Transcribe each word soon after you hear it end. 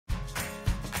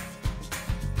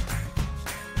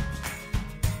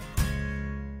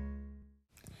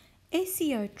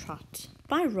Esio Trot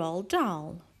by Roald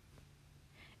Dahl.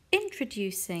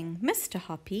 Introducing Mr.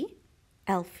 Hoppy,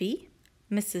 Elfie,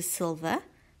 Mrs. Silver,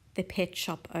 the pet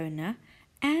shop owner,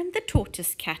 and the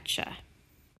tortoise catcher.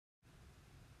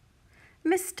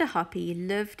 Mr. Hoppy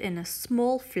lived in a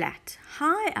small flat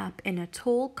high up in a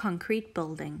tall concrete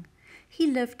building. He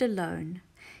lived alone.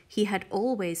 He had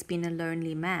always been a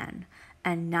lonely man,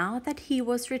 and now that he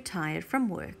was retired from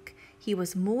work, he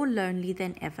was more lonely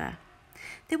than ever.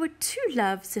 There were two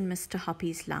loves in Mr.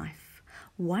 Hoppy's life.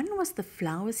 One was the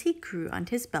flowers he grew on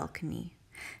his balcony.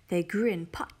 They grew in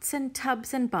pots and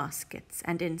tubs and baskets,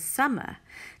 and in summer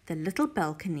the little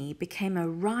balcony became a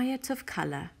riot of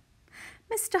color.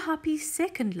 Mr. Hoppy's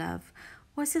second love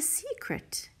was a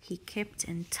secret he kept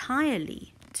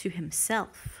entirely to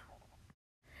himself.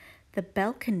 The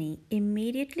balcony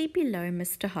immediately below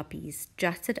Mr. Hoppy's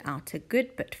jutted out a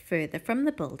good bit further from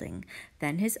the building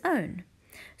than his own,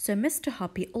 so Mr.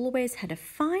 Hoppy always had a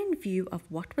fine view of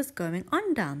what was going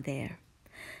on down there.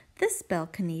 This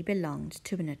balcony belonged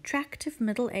to an attractive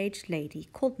middle-aged lady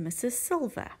called Mrs.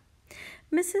 Silver.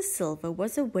 Mrs. Silver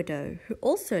was a widow who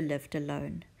also lived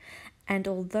alone, and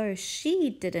although she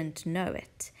didn't know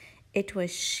it, it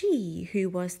was she who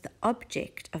was the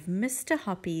object of Mr.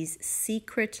 Hoppy's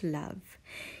secret love.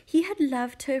 He had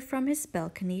loved her from his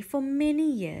balcony for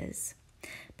many years,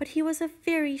 but he was a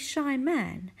very shy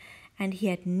man, and he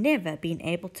had never been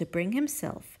able to bring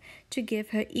himself to give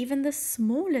her even the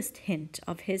smallest hint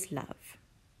of his love.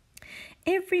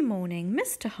 Every morning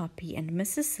Mr. Hoppy and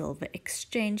Mrs. Silver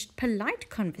exchanged polite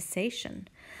conversation,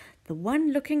 the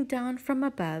one looking down from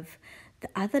above, the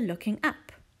other looking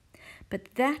up.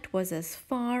 But that was as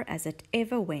far as it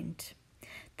ever went.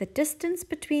 The distance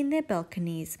between their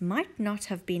balconies might not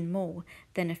have been more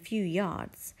than a few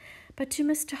yards, but to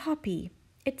Mr. Hoppy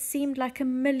it seemed like a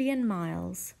million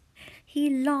miles. He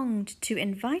longed to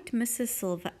invite Mrs.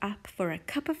 Silver up for a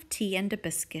cup of tea and a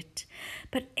biscuit,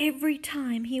 but every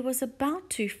time he was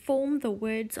about to form the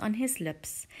words on his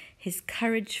lips, his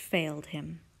courage failed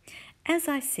him. As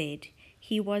I said,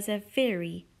 he was a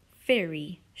very,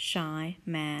 very shy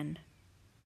man.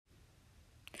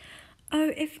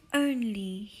 Oh, if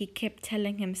only, he kept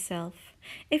telling himself,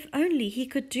 if only he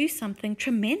could do something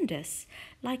tremendous,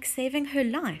 like saving her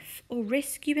life or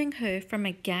rescuing her from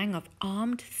a gang of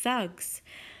armed thugs.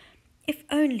 If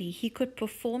only he could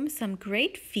perform some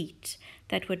great feat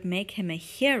that would make him a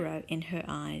hero in her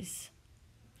eyes.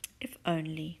 If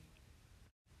only.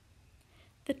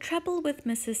 The trouble with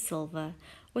Mrs. Silver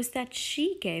was that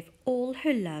she gave all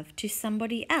her love to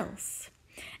somebody else,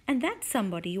 and that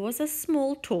somebody was a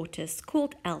small tortoise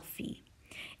called Elfie.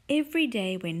 Every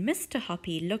day when Mr.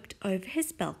 Hoppy looked over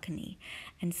his balcony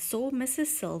and saw Mrs.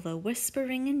 Silver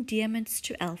whispering endearments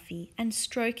to Elfie and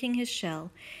stroking his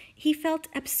shell, he felt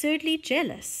absurdly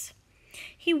jealous.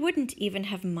 He wouldn't even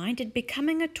have minded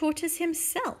becoming a tortoise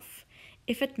himself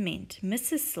if it meant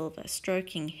Mrs. Silver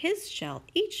stroking his shell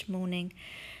each morning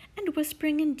and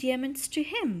whispering endearments to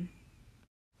him.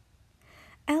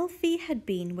 Elfie had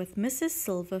been with Mrs.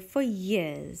 Silver for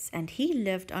years, and he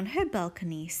lived on her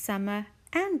balcony summer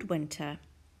and winter.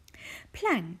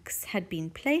 Planks had been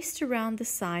placed around the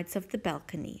sides of the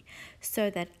balcony so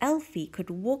that Elfie could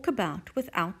walk about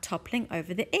without toppling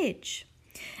over the edge.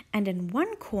 And in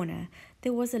one corner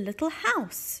there was a little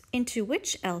house into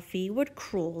which Elfie would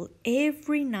crawl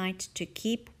every night to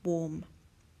keep warm.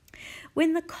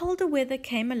 When the colder weather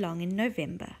came along in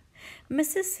November,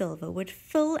 Mrs. Silver would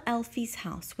fill Elfie's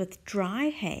house with dry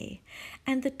hay,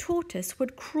 and the tortoise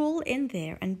would crawl in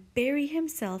there and bury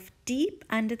himself deep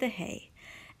under the hay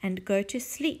and go to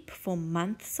sleep for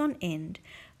months on end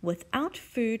without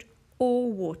food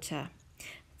or water.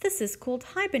 This is called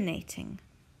hibernating.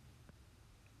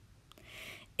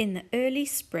 In the early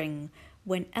spring,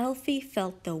 when Elfie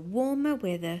felt the warmer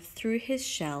weather through his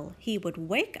shell, he would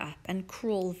wake up and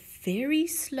crawl very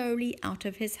slowly out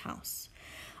of his house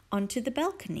onto the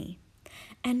balcony,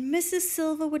 and Mrs.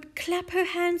 Silver would clap her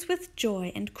hands with joy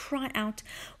and cry out,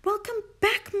 "Welcome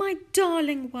back, my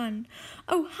darling one!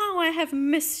 Oh, how I have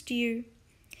missed you!"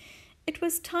 It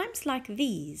was times like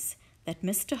these that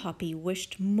Mr. Hoppy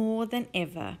wished more than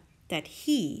ever that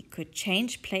he could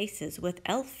change places with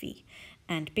Elfie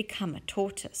and become a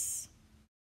tortoise.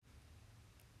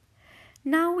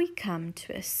 Now we come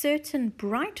to a certain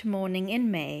bright morning in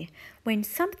May when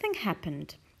something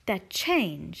happened that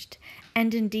changed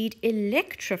and indeed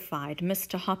electrified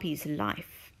Mr. Hoppy's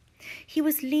life. He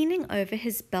was leaning over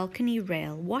his balcony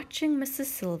rail watching Mrs.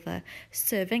 Silver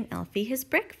serving Elfie his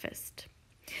breakfast.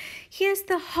 "Here's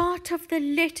the heart of the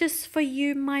lettuce for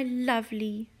you, my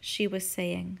lovely," she was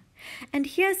saying. And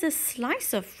here's a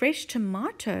slice of fresh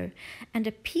tomato and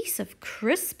a piece of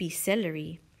crispy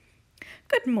celery.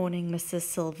 Good morning, Mrs.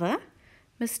 Silver,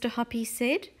 Mr. Hoppy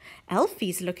said.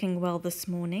 Alfie's looking well this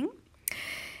morning.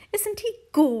 Isn't he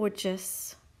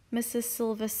gorgeous? Mrs.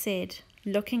 Silver said,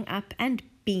 looking up and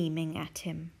beaming at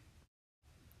him.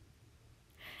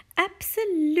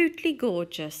 Absolutely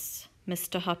gorgeous,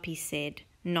 Mr. Hoppy said,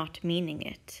 not meaning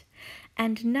it.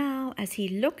 And now, as he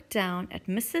looked down at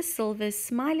Mrs. Silver's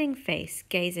smiling face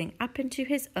gazing up into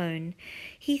his own,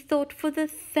 he thought for the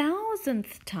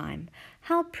 1000th time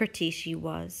how pretty she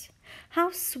was,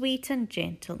 how sweet and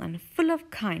gentle and full of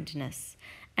kindness,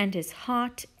 and his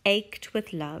heart ached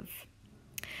with love.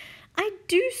 I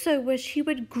do so wish he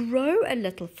would grow a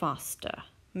little faster,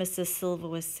 Mrs. Silver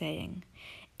was saying.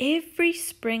 Every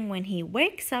spring when he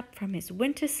wakes up from his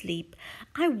winter sleep,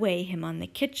 I weigh him on the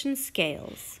kitchen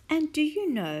scales. And do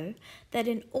you know that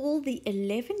in all the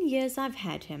 11 years I've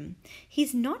had him,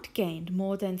 he's not gained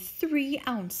more than 3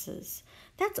 ounces.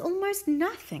 That's almost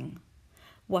nothing.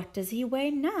 What does he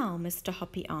weigh now? Mr.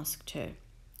 Hoppy asked her.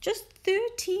 Just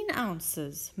 13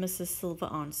 ounces, Mrs. Silver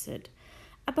answered.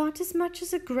 About as much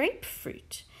as a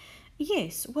grapefruit.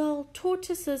 Yes, well,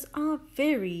 tortoises are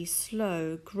very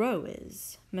slow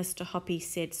growers, Mr. Hoppy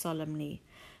said solemnly,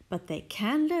 but they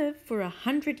can live for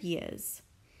 100 years.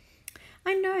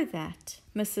 I know that,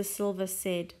 Mrs. Silver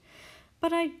said,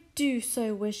 but I do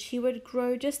so wish he would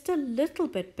grow just a little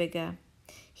bit bigger.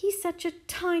 He's such a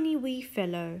tiny wee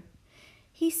fellow.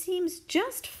 He seems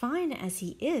just fine as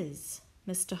he is,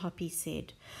 Mr. Hoppy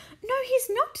said. No, he's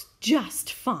not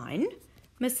just fine,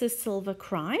 Mrs. Silver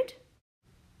cried.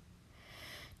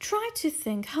 Try to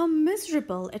think how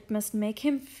miserable it must make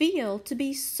him feel to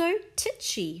be so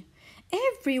titchy.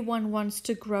 Everyone wants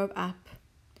to grow up.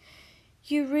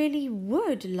 You really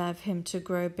would love him to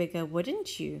grow bigger,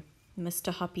 wouldn't you?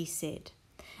 Mr. Hoppy said.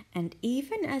 And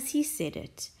even as he said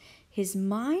it, his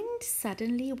mind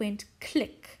suddenly went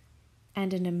click,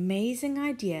 and an amazing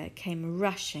idea came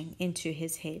rushing into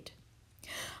his head.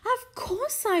 Of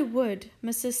course I would,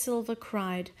 Mrs. Silver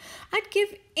cried. I'd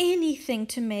give anything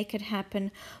to make it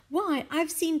happen. Why,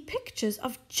 I've seen pictures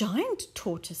of giant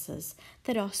tortoises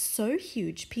that are so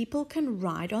huge people can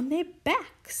ride on their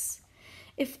backs.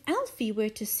 If Alfie were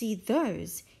to see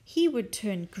those, he would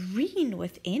turn green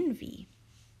with envy.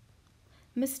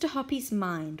 Mr. Hoppy's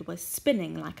mind was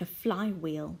spinning like a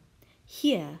flywheel.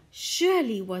 Here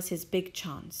surely was his big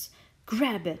chance.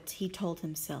 Grab it, he told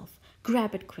himself.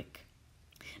 Grab it quick.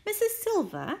 Mrs.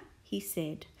 Silver, he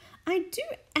said, I do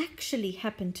actually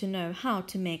happen to know how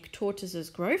to make tortoises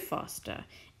grow faster,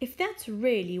 if that's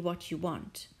really what you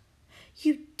want.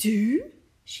 You do?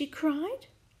 She cried.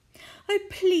 Oh,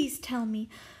 please tell me,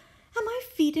 am I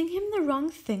feeding him the wrong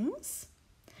things?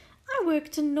 I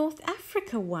worked in North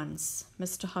Africa once,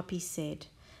 Mr. Hoppy said.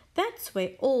 That's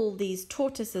where all these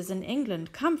tortoises in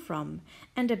England come from,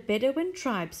 and a Bedouin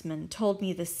tribesman told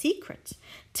me the secret.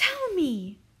 Tell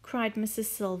me, cried Mrs.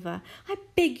 Silver. I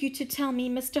beg you to tell me,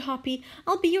 Mr. Hoppy.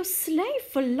 I'll be your slave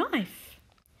for life.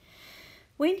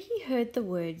 When he heard the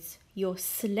words, your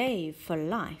slave for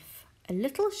life, a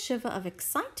little shiver of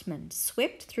excitement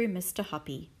swept through Mr.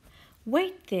 Hoppy.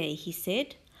 Wait there, he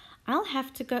said. I'll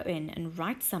have to go in and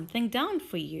write something down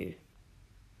for you.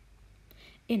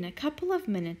 In a couple of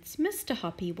minutes, Mr.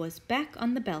 Hoppy was back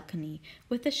on the balcony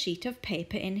with a sheet of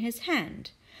paper in his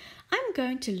hand. I'm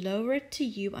going to lower it to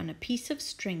you on a piece of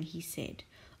string, he said,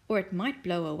 or it might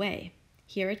blow away.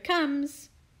 Here it comes.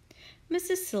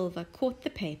 Mrs. Silver caught the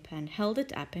paper and held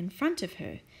it up in front of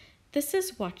her. This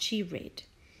is what she read.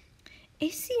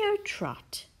 Esio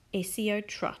Trot,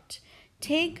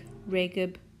 teg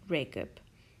regub regub.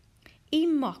 E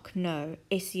mock no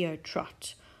Esio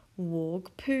Trot,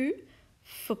 wog poo,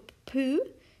 fup poo,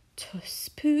 tus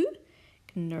poo,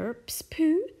 gnurps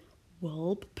poo,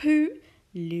 wulb poo,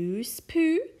 loose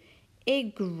poo,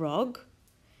 egrog,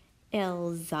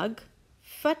 elzug,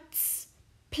 futs,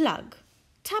 plug.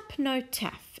 Tup no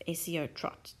taff, Esio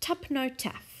Trot, tup no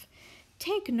taff.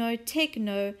 Teg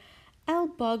no,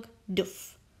 elbog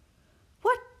duff.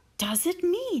 What does it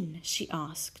mean? She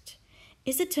asked.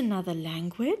 Is it another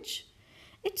language?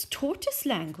 It's tortoise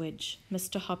language,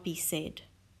 Mr. Hoppy said.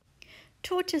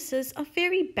 Tortoises are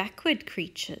very backward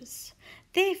creatures.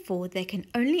 Therefore, they can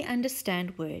only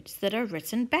understand words that are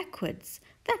written backwards.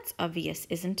 That's obvious,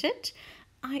 isn't it?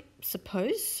 I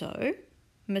suppose so,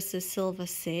 Mrs. Silver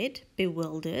said,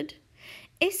 bewildered.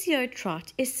 Esio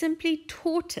Trot is simply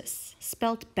tortoise,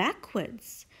 spelt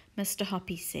backwards, Mr.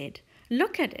 Hoppy said.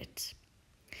 Look at it.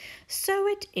 So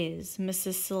it is,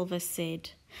 Mrs. Silver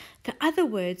said. The other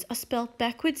words are spelt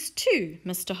backwards too,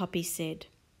 Mr. Hoppy said.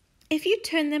 If you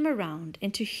turn them around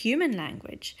into human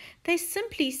language, they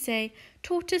simply say,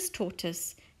 tortoise,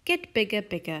 tortoise, get bigger,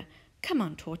 bigger. Come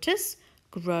on, tortoise,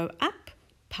 grow up,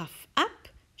 puff up,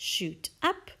 shoot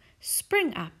up,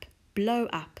 spring up, blow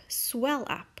up, swell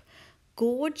up,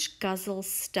 gorge, guzzle,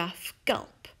 stuff,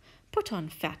 gulp. Put on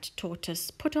fat, tortoise,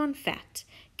 put on fat.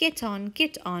 Get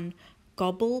on,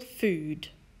 gobble food.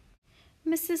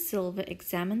 Mrs. Silver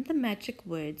examined the magic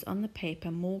words on the paper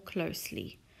more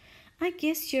closely. I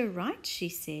guess you're right, she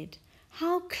said.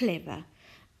 How clever.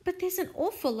 But there's an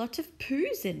awful lot of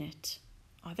poos in it.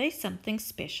 Are they something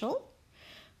special?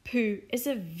 Poo is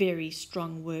a very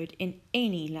strong word in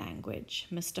any language,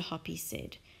 Mr. Hoppy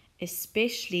said,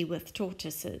 especially with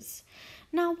tortoises.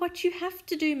 Now what you have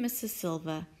to do, Mrs.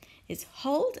 Silver, is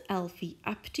hold Alfie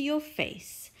up to your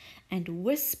face and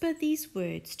whisper these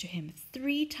words to him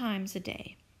 3 times a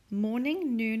day,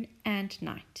 morning, noon, and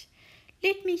night.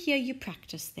 Let me hear you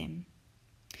practice them.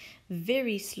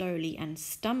 Very slowly and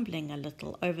stumbling a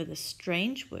little over the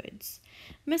strange words,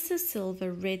 Mrs.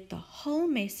 Silver read the whole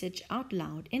message out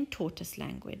loud in tortoise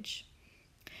language.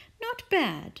 Not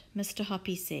bad, Mr.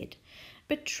 Hoppy said,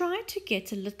 but try to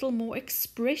get a little more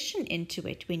expression into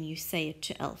it when you say it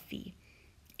to Alfie.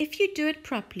 If you do it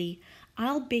properly,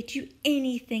 I'll bet you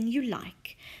anything you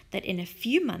like that in a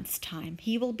few months' time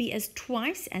he will be as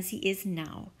twice as he is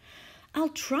now. I'll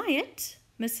try it,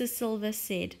 Mrs. Silver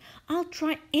said. I'll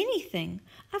try anything.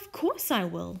 Of course I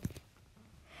will.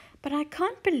 But I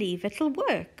can't believe it'll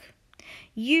work.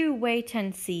 You wait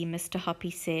and see, Mr.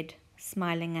 Hoppy said,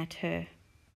 smiling at her.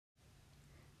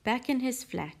 Back in his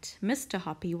flat, Mr.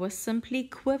 Hoppy was simply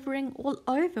quivering all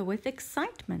over with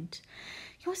excitement.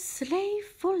 Your slave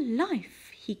for life,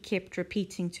 he kept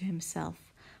repeating to himself.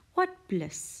 What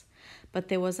bliss! But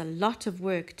there was a lot of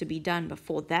work to be done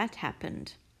before that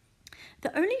happened.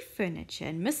 The only furniture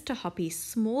in Mr. Hoppy's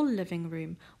small living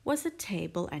room was a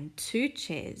table and 2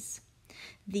 chairs.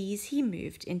 These he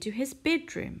moved into his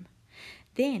bedroom.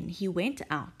 Then he went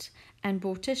out and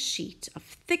bought a sheet of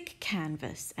thick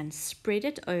canvas and spread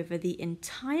it over the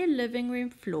entire living room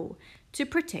floor to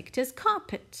protect his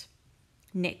carpet.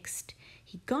 Next,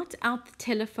 he got out the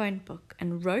telephone book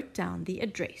and wrote down the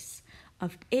address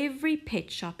of every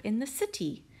pet shop in the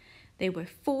city. There were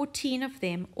 14 of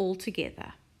them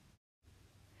altogether.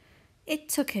 It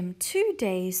took him 2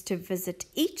 days to visit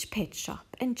each pet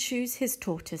shop and choose his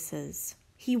tortoises.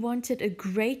 He wanted a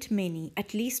great many,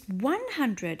 at least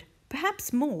 100,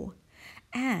 perhaps more,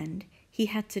 and he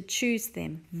had to choose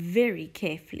them very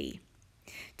carefully.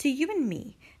 To you and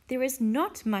me, there is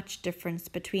not much difference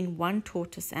between one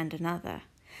tortoise and another.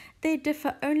 They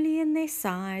differ only in their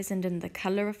size and in the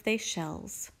color of their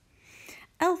shells.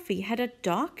 Alfie had a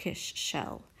darkish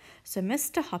shell, so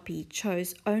Mr. Hoppy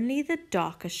chose only the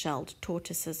darker-shelled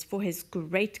tortoises for his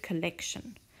great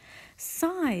collection.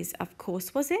 Size, of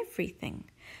course, was everything.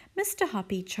 Mr.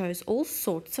 Hoppy chose all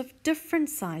sorts of different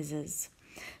sizes,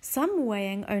 some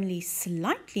weighing only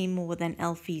slightly more than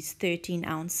Alfie's 13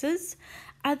 ounces,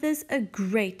 others a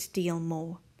great deal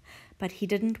more, but he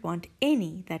didn't want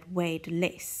any that weighed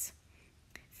less.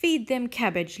 Feed them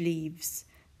cabbage leaves,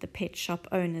 the pet shop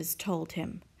owners told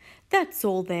him. That's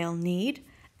all they'll need,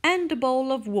 and a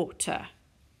bowl of water.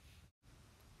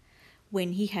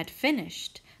 When he had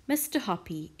finished, Mr.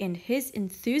 Hoppy, in his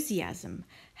enthusiasm,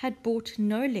 had bought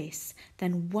no less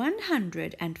than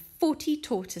 140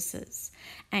 tortoises,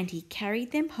 and he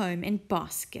carried them home in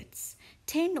baskets,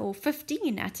 10 or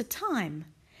 15 at a time.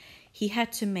 He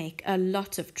had to make a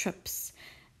lot of trips,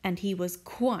 and he was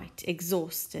quite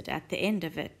exhausted at the end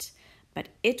of it, but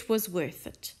it was worth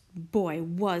it. Boy,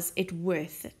 was it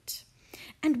worth it.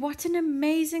 And what an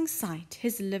amazing sight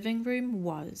his living room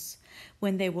was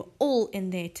when they were all in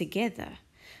there together.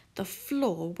 The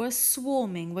floor was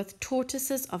swarming with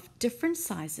tortoises of different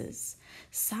sizes,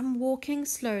 some walking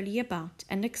slowly about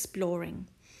and exploring,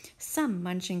 some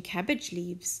munching cabbage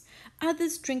leaves,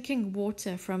 others drinking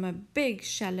water from a big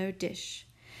shallow dish.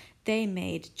 They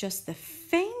made just the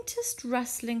faintest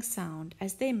rustling sound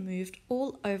as they moved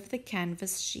all over the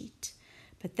canvas sheet,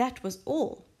 but that was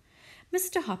all.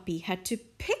 Mr. Hoppy had to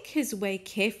pick his way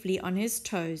carefully on his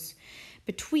toes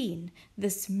between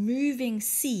this moving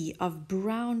sea of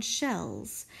brown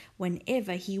shells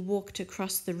whenever he walked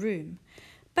across the room.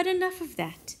 But enough of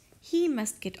that. He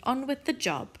must get on with the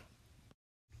job.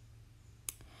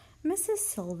 Mrs.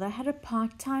 Silver had a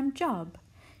part-time job.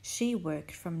 She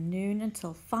worked from noon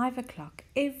until 5 o'clock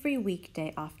every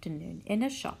weekday afternoon in a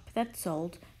shop that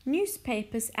sold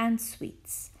newspapers and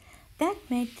sweets. That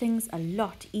made things a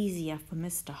lot easier for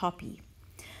Mr. Hoppy.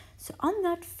 So on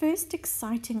that first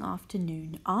exciting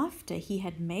afternoon, after he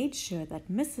had made sure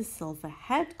that Mrs. Silver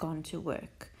had gone to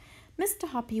work, Mr.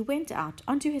 Hoppy went out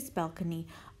onto his balcony,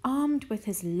 armed with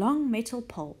his long metal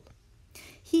pole.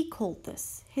 He called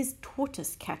this his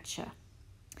tortoise catcher.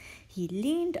 He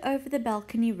leaned over the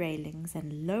balcony railings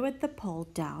and lowered the pole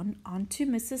down onto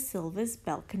Mrs. Silver's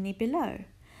balcony below.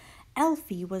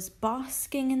 Elfie was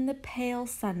basking in the pale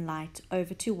sunlight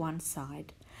over to one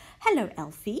side. "Hello,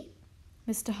 Elfie,"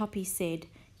 Mr. Hoppy said.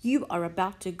 "You are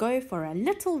about to go for a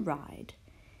little ride."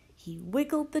 He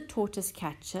wiggled the tortoise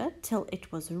catcher till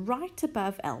it was right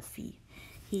above Elfie.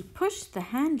 He pushed the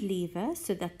hand lever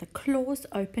so that the claws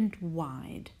opened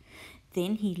wide.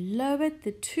 Then he lowered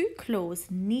the two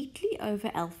claws neatly over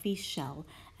Elfie's shell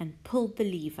and pulled the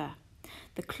lever.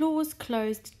 The claws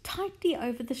closed tightly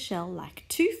over the shell like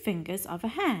two fingers of a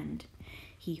hand.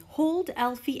 He hauled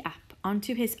Elfie up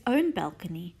onto his own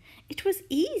balcony. It was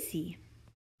easy.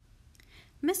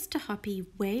 Mr. Hoppy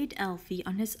weighed Elfie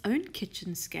on his own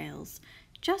kitchen scales,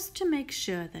 just to make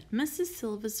sure that Mrs.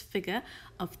 Silver's figure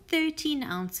of 13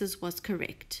 ounces was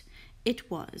correct.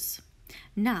 It was.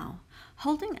 Now,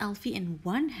 holding Elfie in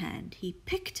one hand, he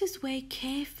picked his way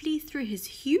carefully through his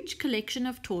huge collection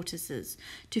of tortoises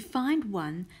to find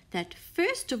one that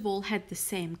first of all had the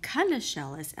same color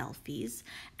shell as Elfie's,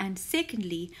 and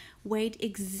secondly weighed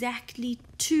exactly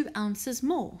 2 ounces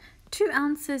more. 2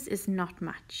 ounces is not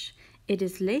much. It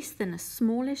is less than a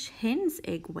smallish hen's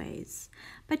egg weighs.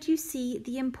 But you see,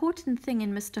 the important thing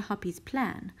in Mr. Hoppy's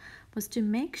plan was to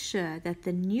make sure that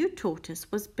the new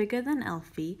tortoise was bigger than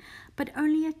Elfie, but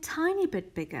only a tiny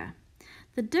bit bigger.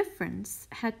 The difference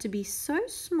had to be so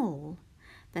small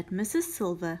that Mrs.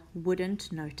 Silver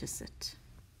wouldn't notice it.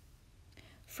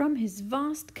 From his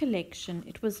vast collection,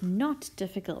 it was not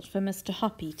difficult for Mr.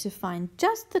 Hoppy to find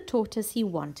just the tortoise he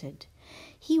wanted.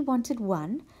 He wanted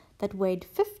one that weighed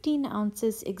 15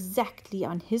 ounces exactly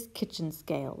on his kitchen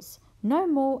scales, no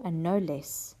more and no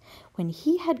less. When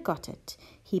he had got it,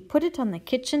 he put it on the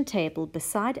kitchen table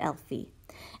beside Elfie,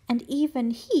 and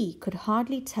even he could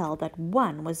hardly tell that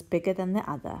one was bigger than the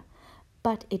other.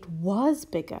 But it was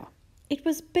bigger. It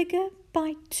was bigger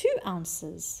by 2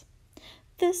 ounces.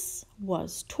 This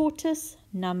was tortoise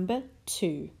number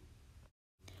 2.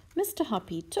 Mr.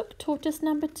 Hoppy took tortoise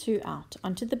number 2 out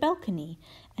onto the balcony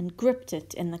and gripped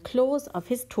it in the claws of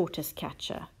his tortoise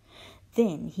catcher.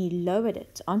 Then he lowered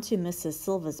it onto Mrs.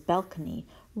 Silver's balcony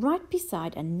right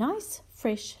beside a nice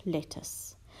fresh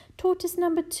lettuce. Tortoise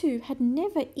number 2 had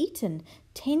never eaten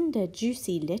tender,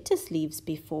 juicy lettuce leaves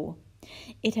before.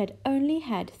 It had only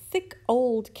had thick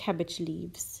old cabbage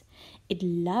leaves. It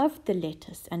loved the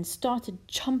lettuce and started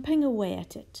chomping away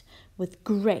at it with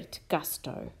great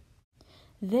gusto.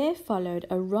 There followed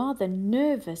a rather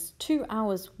nervous 2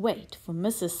 hours wait for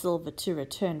Mrs. Silver to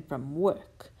return from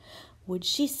work. Would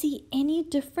she see any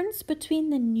difference between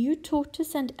the new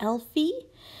tortoise and Elfie?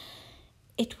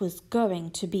 It was going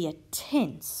to be a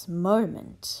tense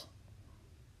moment.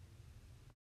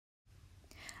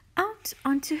 Out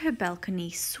onto her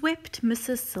balcony swept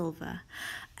Mrs. Silver.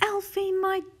 "Elfie,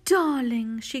 my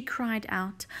darling," she cried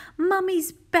out,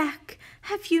 "Mummy's back.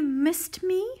 Have you missed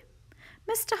me?"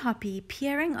 Mr. Hoppy,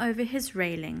 peering over his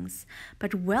railings,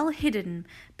 but well hidden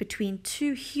between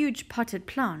 2 huge potted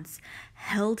plants,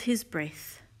 held his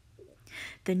breath.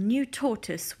 The new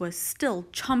tortoise was still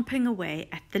chomping away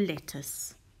at the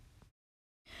lettuce.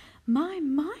 My,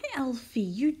 Elfie,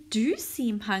 you do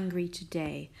seem hungry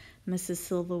today," Mrs.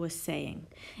 Silver was saying.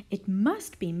 "It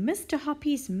must be Mr.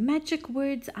 Hoppy's magic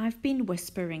words I've been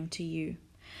whispering to you."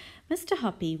 Mr.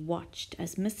 Hoppy watched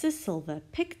as Mrs. Silver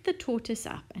picked the tortoise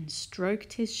up and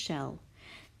stroked his shell.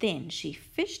 Then she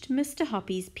fished Mr.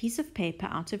 Hoppy's piece of paper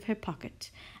out of her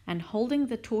pocket, and holding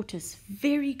the tortoise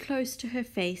very close to her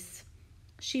face,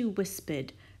 she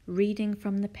whispered, reading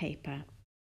from the paper.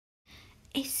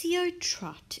 "Esio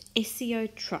Trot,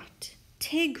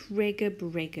 teg regub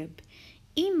regub,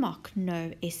 emok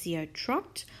no Esio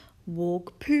Trot,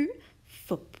 wog poo,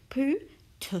 fup poo,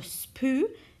 tus poo,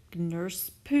 gnurse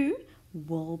poo,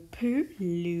 wool poo,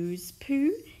 lose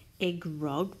poo,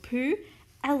 egrog poo,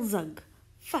 elzug,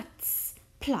 futs,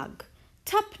 plug,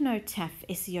 tup no taff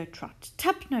Esio Trot,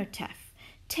 tup no taff,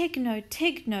 teg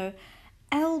no,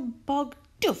 elbog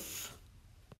doof."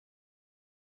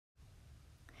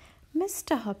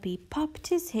 Mr. Hoppy popped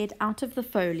his head out of the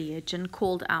foliage and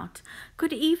called out,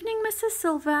 "Good evening, Mrs.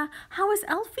 Silver. How is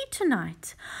Elfie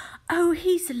tonight?" "Oh,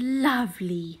 he's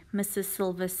lovely," Mrs.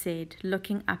 Silver said,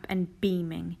 looking up and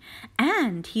beaming.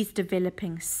 "And he's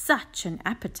developing such an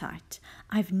appetite.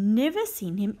 I've never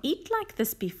seen him eat like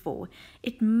this before.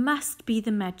 It must be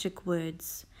the magic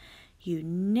words." "You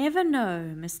never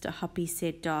know," Mr. Hoppy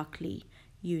said darkly.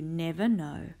 "You never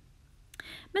know."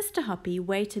 Mr. Hoppy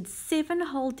waited 7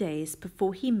 whole days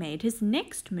before he made his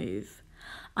next move.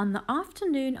 On the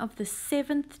afternoon of the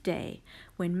 7th day,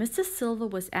 when Mrs. Silver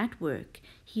was at work,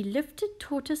 he lifted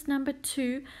tortoise number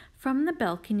 2 from the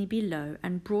balcony below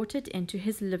and brought it into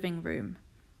his living room.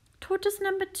 Tortoise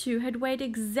number 2 had weighed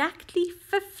exactly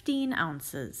 15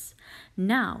 ounces.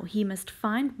 Now he must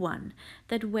find one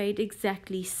that weighed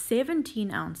exactly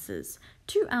 17 ounces,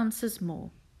 2 ounces more.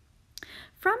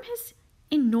 From his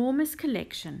enormous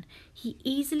collection, he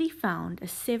easily found a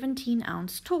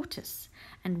 17-ounce tortoise,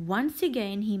 and once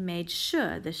again he made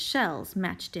sure the shells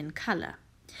matched in color.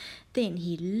 Then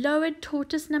he lowered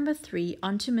tortoise number 3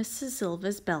 onto Mrs.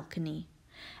 Silver's balcony.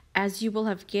 As you will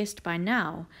have guessed by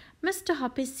now, Mr.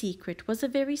 Hoppy's secret was a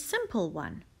very simple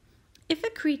one. If a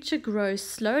creature grows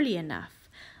slowly enough,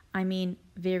 I mean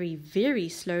very, very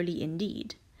slowly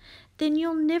indeed, then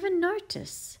you'll never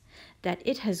notice that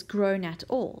it has grown at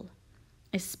all,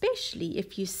 especially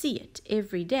if you see it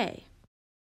every day.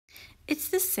 It's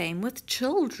the same with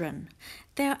children.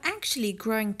 They are actually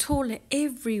growing taller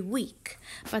every week,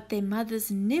 but their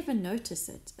mothers never notice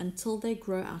it until they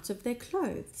grow out of their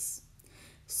clothes.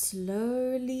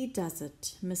 Slowly does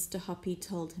it, Mr. Hoppy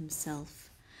told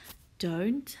himself.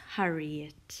 Don't hurry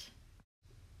it.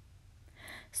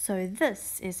 So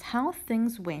this is how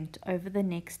things went over the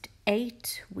next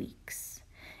 8 weeks.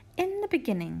 In the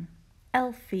beginning,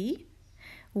 Elfie,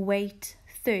 weight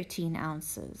 13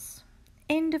 ounces.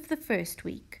 End of the first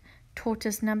week,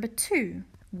 tortoise number 2,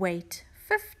 weight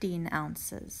 15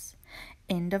 ounces.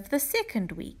 End of the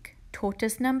second week,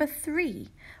 tortoise number 3,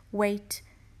 weight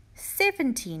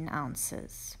 17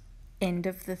 ounces. End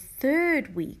of the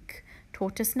third week,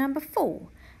 tortoise number 4,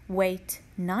 weight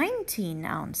 19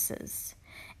 ounces.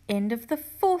 End of the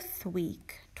fourth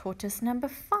week, tortoise number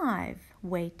 5,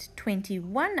 weight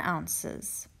 21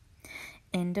 ounces.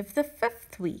 End of the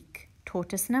fifth week,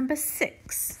 tortoise number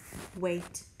 6,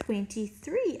 weight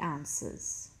 23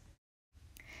 ounces.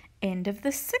 End of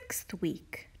the sixth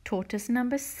week, tortoise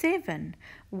number 7,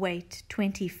 weight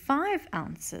 25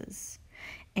 ounces.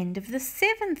 End of the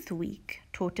seventh week,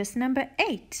 tortoise number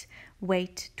 8,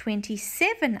 weight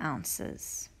 27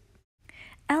 ounces.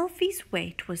 Elfie's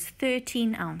weight was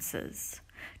 13 ounces.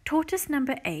 Tortoise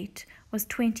number 8 was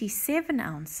 27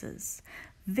 ounces.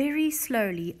 Very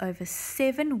slowly, over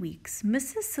 7 weeks,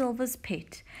 Mrs. Silver's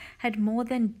pet had more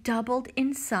than doubled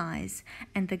in size,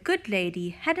 and the good lady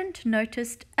hadn't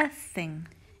noticed a thing.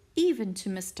 Even to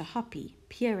Mr. Hoppy,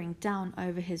 peering down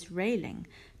over his railing,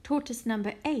 tortoise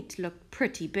number 8 looked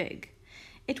pretty big.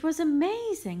 It was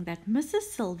amazing that Mrs.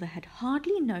 Silver had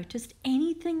hardly noticed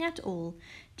anything at all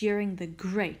during the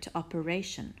great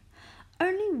operation.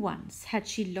 Only once had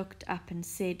she looked up and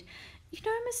said, "You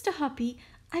know, Mr. Hoppy,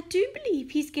 I do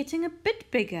believe he's getting a bit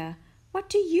bigger. What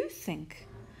do you think?"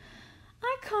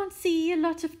 "I can't see a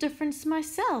lot of difference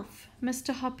myself,"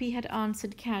 Mr. Hoppy had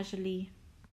answered casually.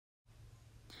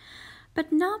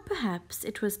 But now perhaps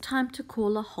it was time to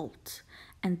call a halt,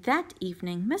 and that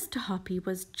evening Mr. Hoppy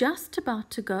was just about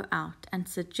to go out and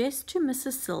suggest to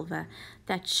Mrs. Silver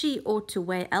that she ought to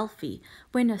weigh Elfie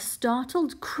when a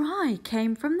startled cry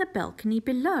came from the balcony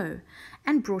below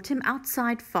and brought him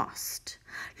outside fast.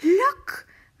 "Look!"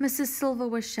 Mrs. Silver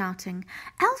was shouting.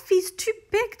 "Elfie's too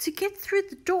big to get through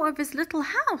the door of his little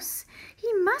house.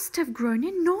 He must have grown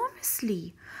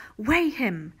enormously. Weigh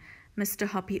him," Mr.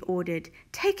 Hoppy ordered.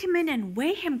 "Take him in and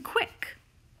weigh him quick."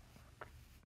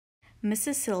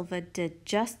 Mrs. Silver did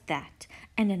just that,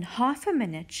 and in half a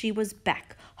minute she was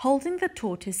back, holding the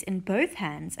tortoise in both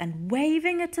hands and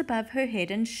waving it above her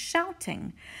head and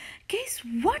shouting, "Guess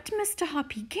what, Mr.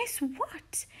 Hoppy, guess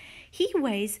what? He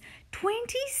weighs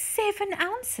 27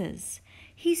 ounces.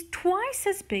 He's twice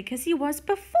as big as he was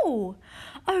before.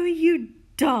 Oh, you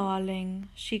darling,"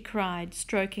 she cried,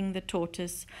 stroking the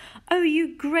tortoise. "Oh,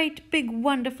 you great big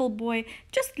wonderful boy,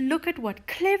 just look at what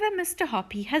clever Mr.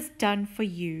 Hoppy has done for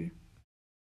you."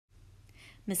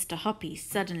 Mr. Hoppy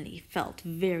suddenly felt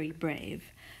very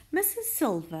brave. "Mrs.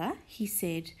 Silver," he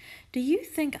said, "do you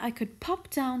think I could pop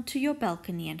down to your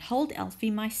balcony and hold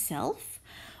Elfie myself?"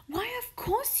 "Why, of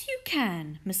course you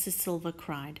can," Mrs. Silver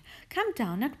cried. "Come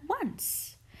down at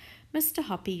once." Mr.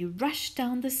 Hoppy rushed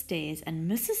down the stairs and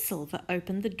Mrs. Silver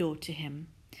opened the door to him.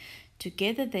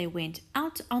 Together they went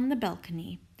out on the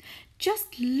balcony.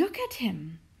 "Just look at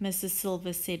him," Mrs.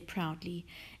 Silver said proudly.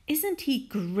 "Isn't he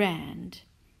grand?"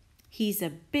 "He's a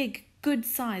big,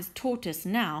 good-sized tortoise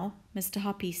now," Mr.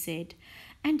 Hoppy said.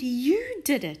 "And you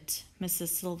did it," Mrs.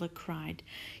 Silver cried.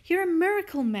 "You're a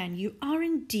miracle man, you are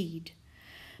indeed."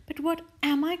 "But what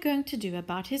am I going to do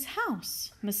about his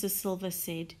house?" Mrs. Silver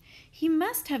said. "He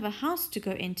must have a house to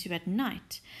go into at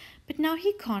night. but now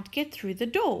he can't get through the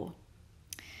door."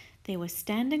 They were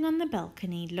standing on the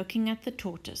balcony looking at the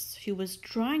tortoise, who was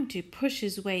trying to push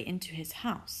his way into his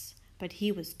house, but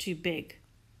he was too big.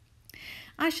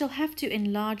 "I shall have to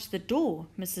enlarge the door,"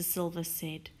 Mrs. Silver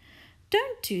said.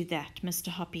 "Don't do that," Mr.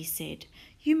 Hoppy said.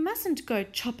 "You mustn't go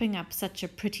chopping up such a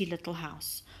pretty little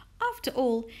house. After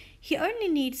all, he only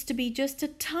needs to be just a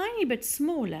tiny bit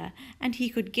smaller, and he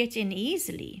could get in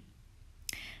easily."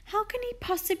 "How can he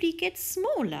possibly get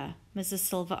smaller?" Mrs.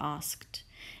 Silver asked.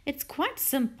 "It's quite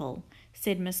simple,"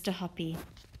 said Mr. Hoppy.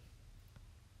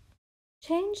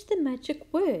 "Change the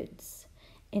magic words.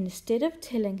 Instead of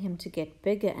telling him to get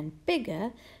bigger and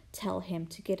bigger, tell him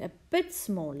to get a bit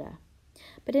smaller.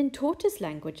 But in tortoise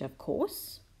language, of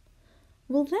course."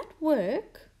 "Will that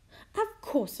work?" "Of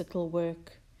course it'll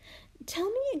work." "Tell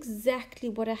me exactly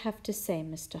what I have to say,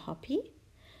 Mr. Hoppy."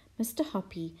 Mr.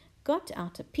 Hoppy got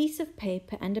out a piece of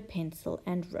paper and a pencil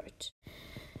and wrote,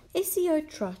 "Esio,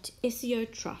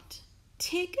 Trot,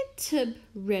 take a tib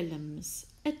relums,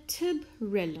 a tib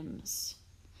relums."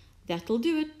 "That'll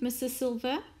do it, Mrs.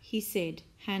 Silver," he said,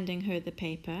 handing her the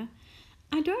paper.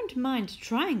 "I don't mind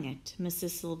trying it," Mrs.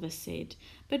 Silver said,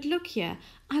 "but look here,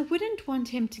 I wouldn't want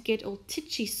him to get all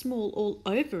titchy small all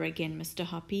over again, Mr.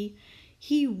 Hoppy."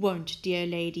 "He won't, dear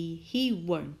lady, he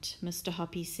won't," Mr.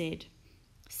 Hoppy said.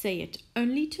 "Say it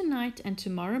only tonight and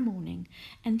tomorrow morning,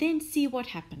 and then see what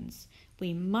happens.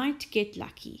 We might get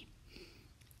lucky."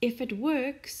 "If it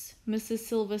works," Mrs.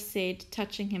 Silver said,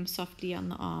 touching him softly on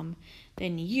the arm,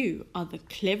 "then you are the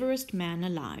cleverest man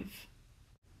alive."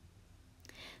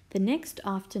 The next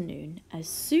afternoon, as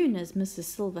soon as Mrs.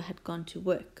 Silver had gone to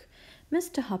work,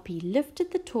 Mr. Hoppy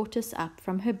lifted the tortoise up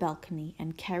from her balcony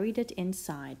and carried it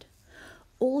inside.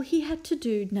 All he had to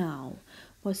do now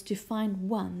was to find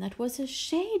one that was a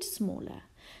shade smaller,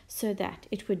 so that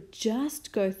it would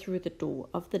just go through the door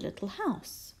of the little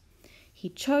house. He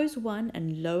chose one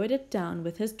and lowered it down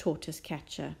with his tortoise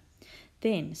catcher.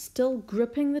 Then, still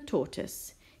gripping the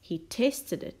tortoise, he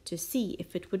tested it to see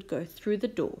if it would go through the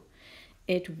door.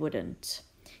 It wouldn't.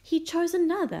 He chose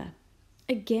another.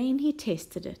 Again he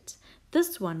tested it.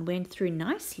 This one went through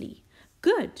nicely.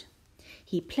 Good.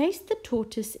 He placed the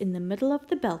tortoise in the middle of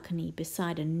the balcony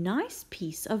beside a nice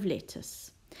piece of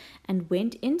lettuce and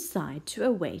went inside to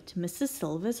await Mrs.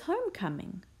 Silver's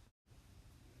homecoming.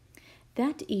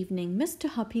 That evening Mr.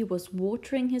 Hoppy was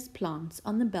watering his plants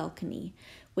on the balcony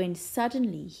when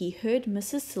suddenly he heard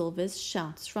Mrs. Silver's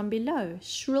shouts from below,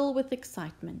 shrill with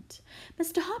excitement.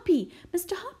 "Mr. Hoppy!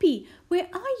 Mr. Hoppy! Where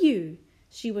are you?"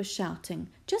 she was shouting.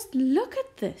 "Just look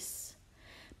at this!"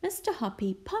 Mr.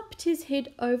 Hoppy popped his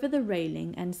head over the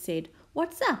railing and said,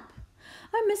 "What's up?"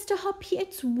 "Oh, Mr. Hoppy,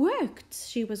 it's worked,"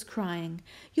 she was crying.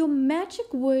 "Your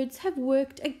magic words have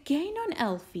worked again on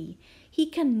Alfie. He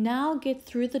can now get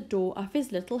through the door of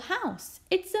his little house.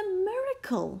 It's a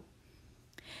miracle."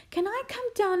 "Can I come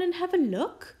down and have a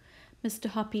look?" Mr.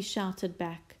 Hoppy shouted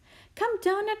back. "Come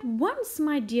down at once,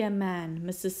 my dear man,"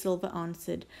 Mrs. Silver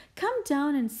answered. "Come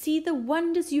down and see the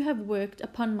wonders you have worked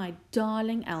upon my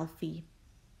darling Alfie."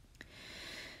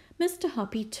 Mr.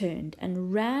 Hoppy turned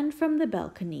and ran from the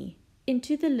balcony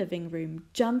into the living room,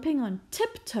 jumping on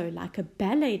tiptoe like a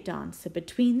ballet dancer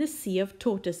between the sea of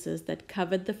tortoises that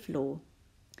covered the floor.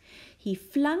 He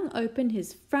flung open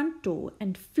his front door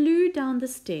and flew down the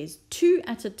stairs 2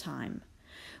 at a time,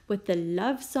 with the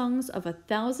love songs of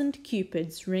 1,000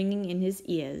 cupids ringing in his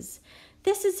ears.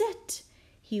 "This is it,"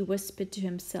 he whispered to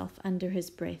himself under his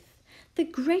breath. "The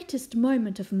greatest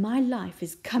moment of my life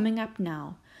is coming up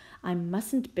now. I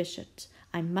mustn't bish it.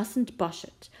 I mustn't bosh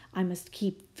it. I must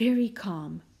keep very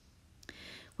calm."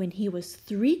 When he was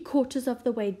 3/4 of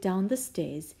the way down the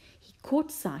stairs, he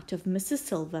caught sight of Mrs.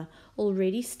 Silver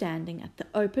already standing at the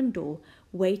open door,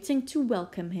 waiting to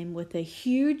welcome him with a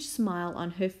huge smile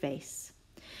on her face.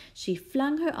 She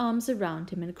flung her arms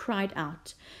around him and cried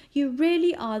out, "You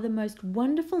really are the most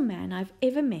wonderful man I've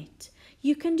ever met.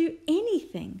 You can do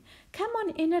anything. Come on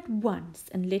in at once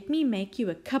and let me make you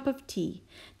a cup of tea.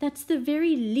 That's the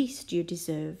very least you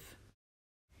deserve."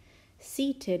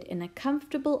 Seated in a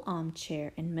comfortable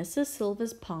armchair in Mrs.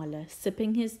 Silver's parlour,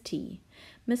 sipping his tea,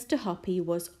 Mr. Hoppy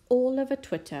was all of a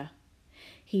twitter.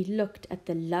 He looked at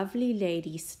the lovely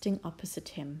lady sitting opposite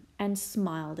him and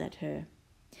smiled at her.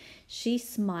 She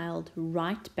smiled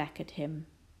right back at him.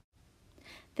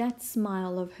 That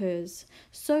smile of hers,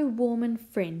 so warm and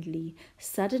friendly,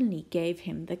 suddenly gave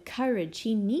him the courage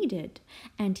he needed,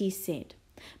 and he said,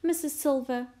 "Mrs.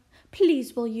 Silver,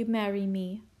 please will you marry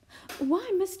me?" "Why,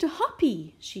 Mr.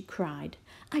 Hoppy," she cried,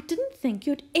 "I didn't think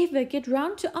you'd ever get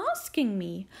round to asking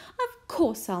me. Of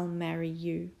course I'll marry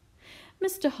you."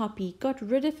 Mr. Hoppy got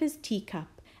rid of his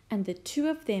teacup and the two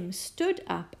of them stood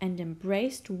up and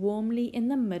embraced warmly in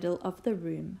the middle of the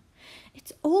room.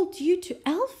 "It's all due to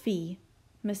Elfie,"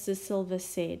 Mrs. Silver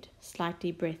said,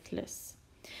 slightly breathless.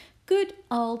 "Good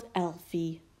old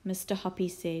Elfie," Mr. Hoppy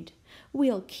said.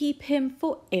 "We'll keep him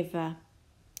forever."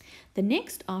 The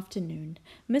next afternoon,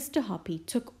 Mr. Hoppy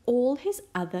took all his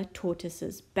other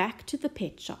tortoises back to the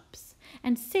pet shops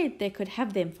and said they could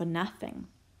have them for nothing.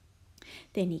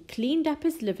 Then he cleaned up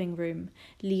his living room,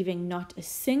 leaving not a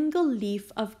single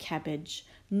leaf of cabbage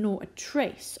nor a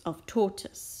trace of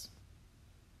tortoise.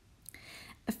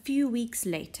 A few weeks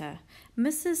later,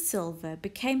 Mrs. Silver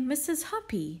became Mrs.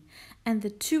 Hoppy, and the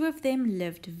two of them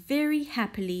lived very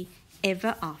happily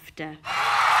ever after.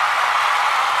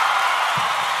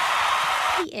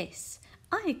 P.S.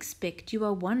 I expect you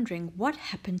are wondering what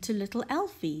happened to little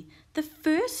Elfie, the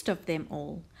first of them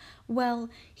all. Well,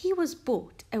 he was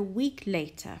bought a week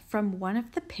later from one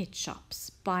of the pet shops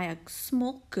by a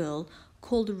small girl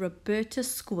called Roberta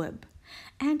Squibb,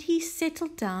 and he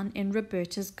settled down in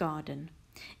Roberta's garden.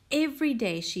 Every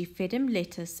day she fed him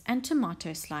lettuce and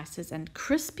tomato slices and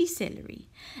crispy celery,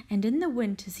 and in the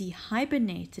winters he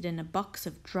hibernated in a box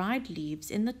of dried leaves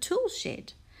in the tool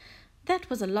shed. That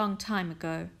was a long time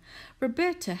ago.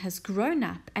 Roberta has grown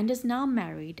up and is now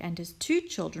married and has 2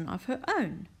 children of her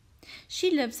own. She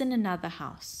lives in another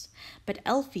house, but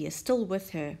Elfie is still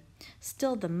with her,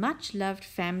 still the much-loved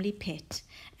family pet,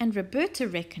 and Roberta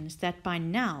reckons that by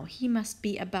now he must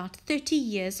be about 30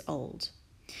 years old.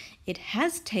 It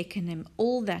has taken him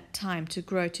all that time to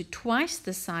grow to twice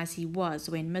the size he was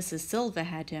when Mrs. Silver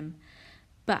had him,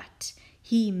 but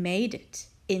he made it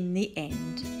in the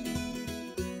end.